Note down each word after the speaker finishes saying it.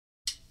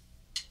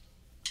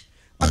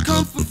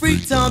come for free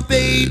time,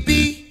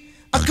 baby.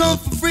 I come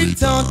for free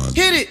time.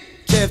 Hit it.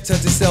 Kev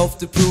touch himself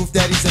to prove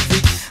that he's a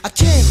freak. I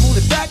can't hold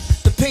it back,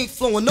 the paint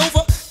flowing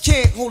over.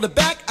 Can't hold it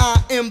back,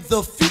 I am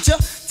the future.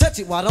 Touch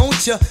it, why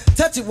don't ya?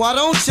 Touch it, why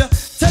don't ya?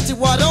 Touch it,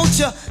 why don't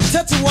ya?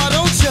 Touch it, why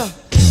don't ya?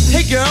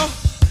 Hey girl,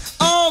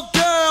 oh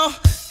girl.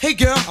 Hey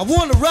girl, I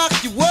wanna rock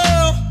your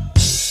world.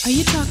 Are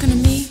you talking to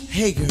me?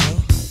 Hey girl,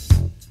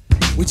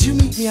 would you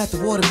meet me at the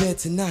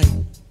waterbed tonight?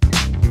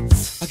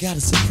 I got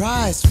a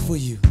surprise for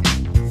you.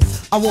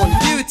 I wanna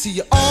give it to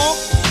you all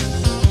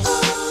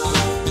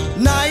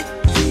night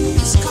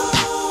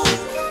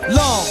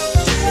long.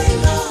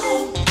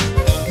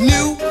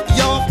 New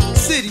York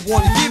City,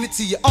 wanna give it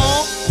to you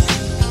all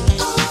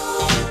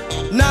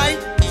night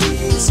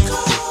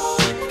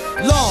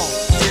long.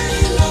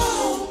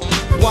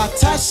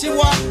 Watashi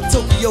wa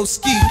Tokyo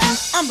ski.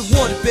 I'm the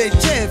Waterbed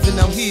Kev, and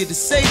I'm here to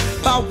say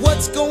about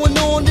what's going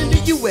on in the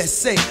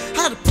USA.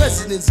 How the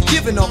president's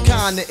giving all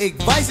kind of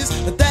advices,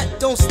 but that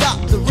don't stop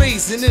the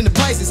raising in the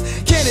prices.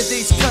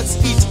 Candidates cuts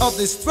each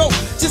other's throat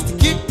just to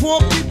get poor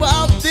people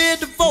out there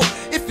to vote.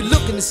 If you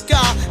look in the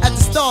sky at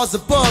the stars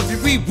above, you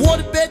read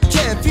Waterbed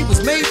Kev, he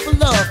was made for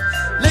love.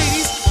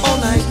 Ladies all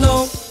night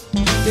long,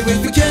 they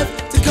wait for Kev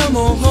to come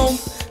on home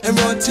and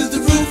run to the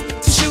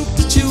roof to shoot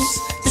the juice.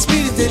 It's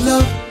me that they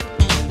love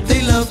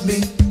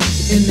me.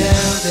 And now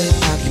that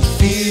I can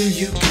feel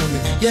you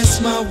coming, yes,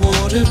 my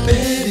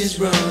waterbed is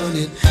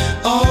running.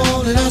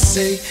 All that I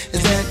say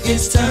is that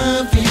it's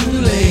time for you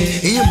to lay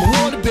in my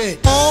waterbed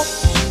all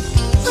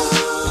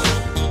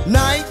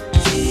night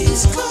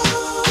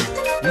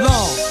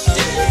long.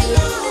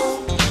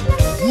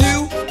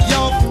 New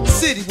York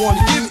City,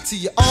 wanna give it to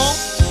you all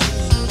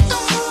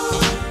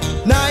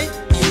night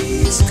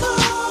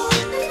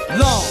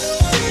long.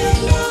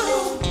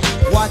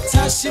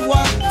 Watashi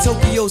wa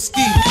Tokyo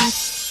ski.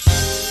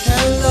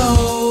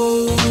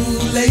 Hello,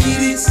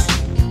 ladies.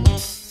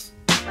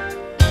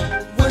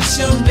 What's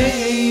your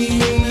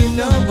name and your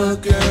number,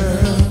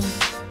 girl?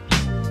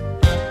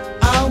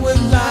 I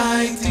would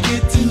like to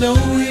get to know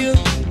you.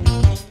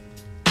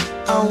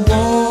 I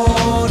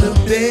want a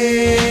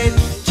bed.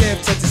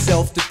 Can't touch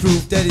himself to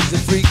prove that he's a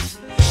freak.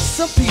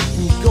 Some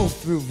people go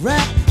through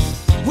rap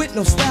with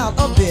no style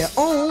of their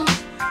own,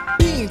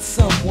 being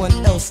someone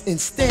else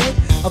instead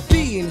of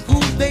being who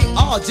they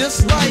are,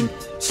 just like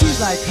she's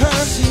like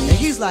her and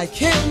he's like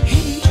him.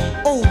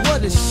 Oh,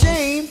 what a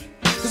shame,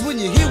 cause when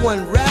you hear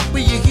one rapper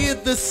you hear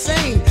the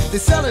same. They're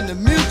selling the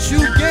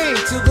mutual game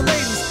to the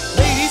ladies.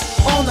 Ladies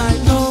all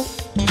night long,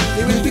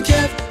 they really be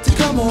Kev to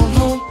come on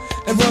home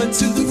and run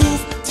to the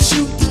roof to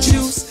shoot the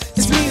juice.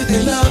 It's me that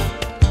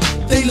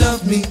they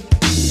love me.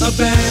 Up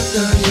at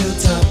the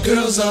hilltop,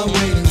 girls are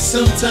waiting.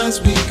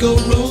 Sometimes we go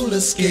roller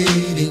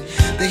skating.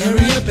 They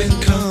hurry up and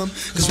come,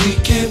 cause we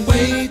can't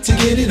wait to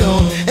get it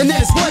on. And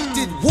that's what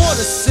did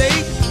Water say?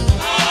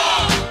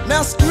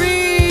 Now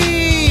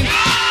scream!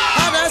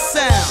 How that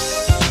sound?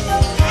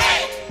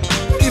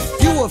 If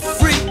you a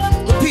freak,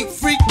 repeat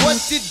freak, what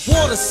did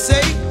Water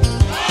say?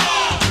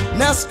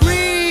 Now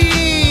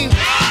scream!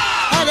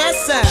 How that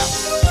sound?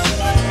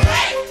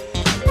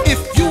 If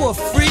you a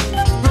freak,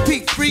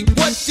 repeat freak,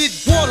 what did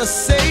Water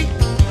say?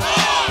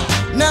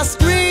 Now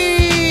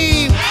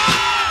scream!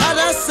 How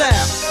that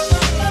sound?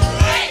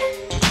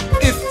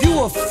 If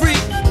you a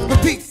freak,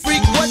 repeat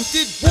freak, what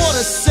did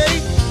Water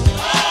say?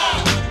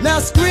 Now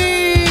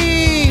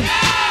scream!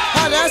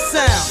 How that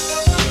sound?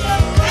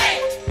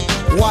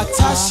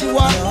 Watashi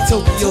wa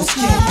Tokyo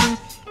ski.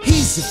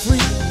 He's a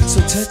freak,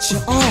 so touch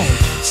your arm.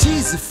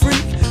 She's a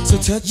freak, so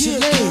touch your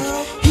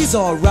leg. He's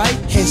alright,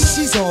 and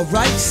she's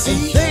alright,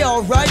 and they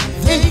alright,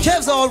 and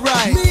Kev's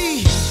alright.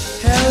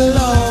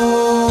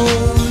 Hello,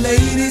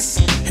 ladies.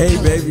 Hey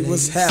baby,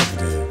 what's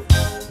happening?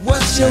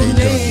 What's your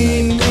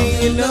name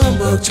and your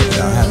number,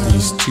 girl? I have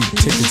these 2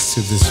 tickets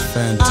to this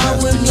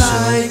fantastic show.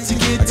 Like to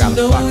get I got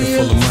to a pocket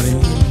full of money.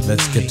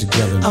 Let's get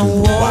together and do the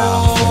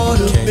wild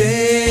thing,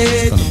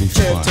 okay? It's gonna be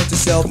fun. Touch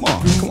yourself, Come on,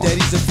 come that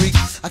he's a freak.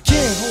 I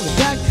can't hold it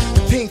back,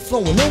 the paint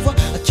flowing over.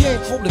 I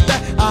can't hold it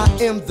back, I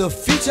am the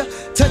future.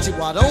 Touch it,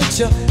 why don't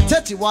ya?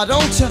 Touch it, why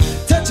don't ya?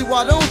 Touch it,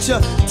 why don't ya?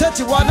 Touch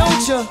it, why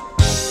don't ya?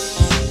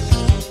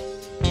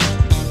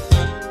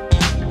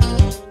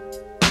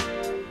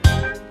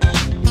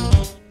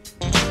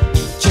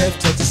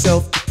 Touch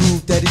yourself to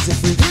prove that he's a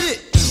freak. Hit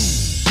it!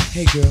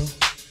 Hey girl,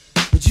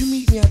 would you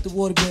meet me at the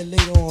waterbed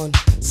later on,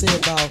 say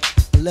about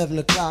 11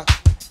 o'clock,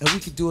 and we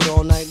could do it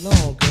all night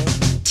long, girl?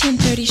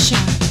 10:30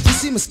 sharp. You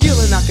see, my skill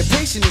and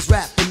occupation is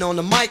rapping on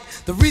the mic.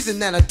 The reason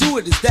that I do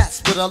it is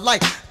that's what I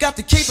like. Got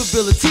the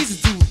capabilities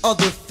to do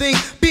other things.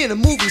 Being a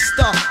movie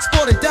star,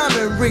 sporting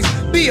diamond rings.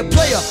 Be a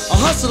player, a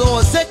hustler,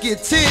 or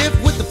executive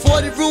with the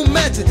 40-room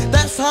mansion.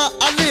 That's how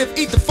I live.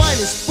 Eat the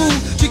finest food,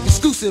 drink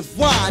exclusive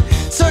wine.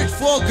 Search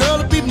for a girl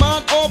to be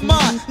mine or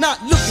mine.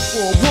 Not looking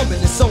for a woman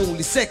that's only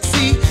really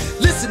sexy.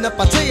 Listen up,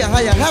 I'll tell you how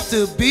you have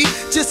to be.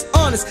 Just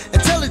honest,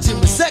 intelligent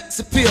with sex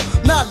appeal.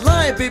 Not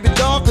lying, baby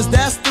doll, cause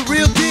that's the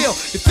real deal.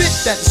 You fit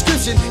that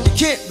description, you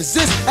can't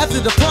resist. After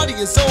the party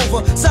is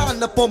over,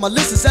 sign up on my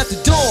list is at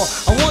the door.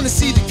 I wanna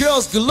see the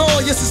girls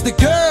galore. Yes, it's the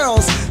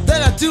girls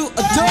that I do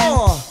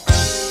adore.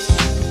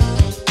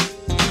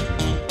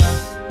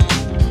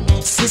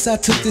 Since I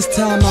took this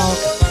time out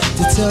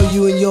to tell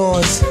you and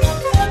yours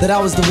that I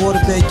was the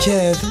Waterbed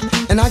Kev,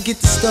 and I get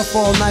the stuff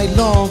all night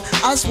long,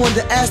 I just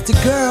wanted to ask the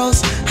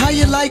girls, how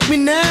you like me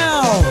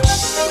now?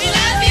 We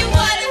love you,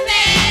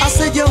 Waterbed. I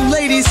said, young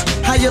ladies,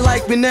 how you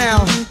like me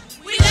now?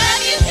 We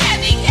love you,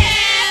 Kevie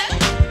Kev.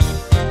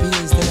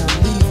 Beings that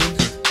I'm leaving.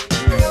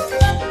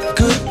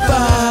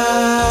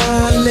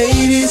 Goodbye,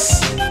 ladies.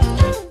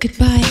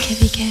 Goodbye,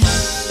 Kevie Kev.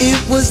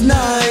 It was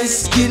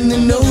nice getting to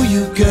know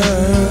you,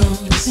 girls.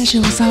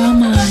 Pleasure was all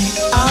mine.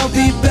 I'll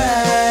be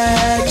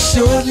back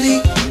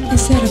shortly.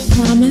 Is that a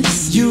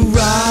promise? You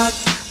rock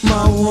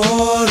my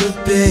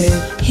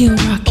waterbed. He'll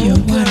rock your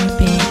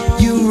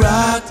waterbed. You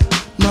rock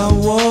my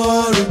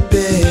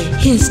waterbed.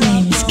 His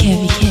name is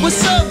Kevie Kev.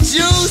 What's up,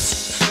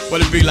 Juice?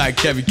 What it be like,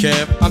 Kevie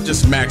Kev? I'm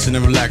just maxing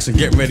and relaxing,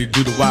 getting ready to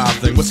do the wild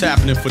thing. What's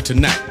happening for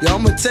tonight? Yo,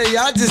 I'm gonna tell you,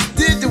 I just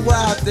did the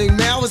wild thing,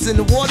 man. I was in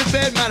the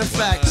waterbed, matter of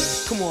fact.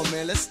 Come on,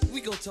 man,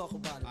 we gonna talk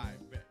about it.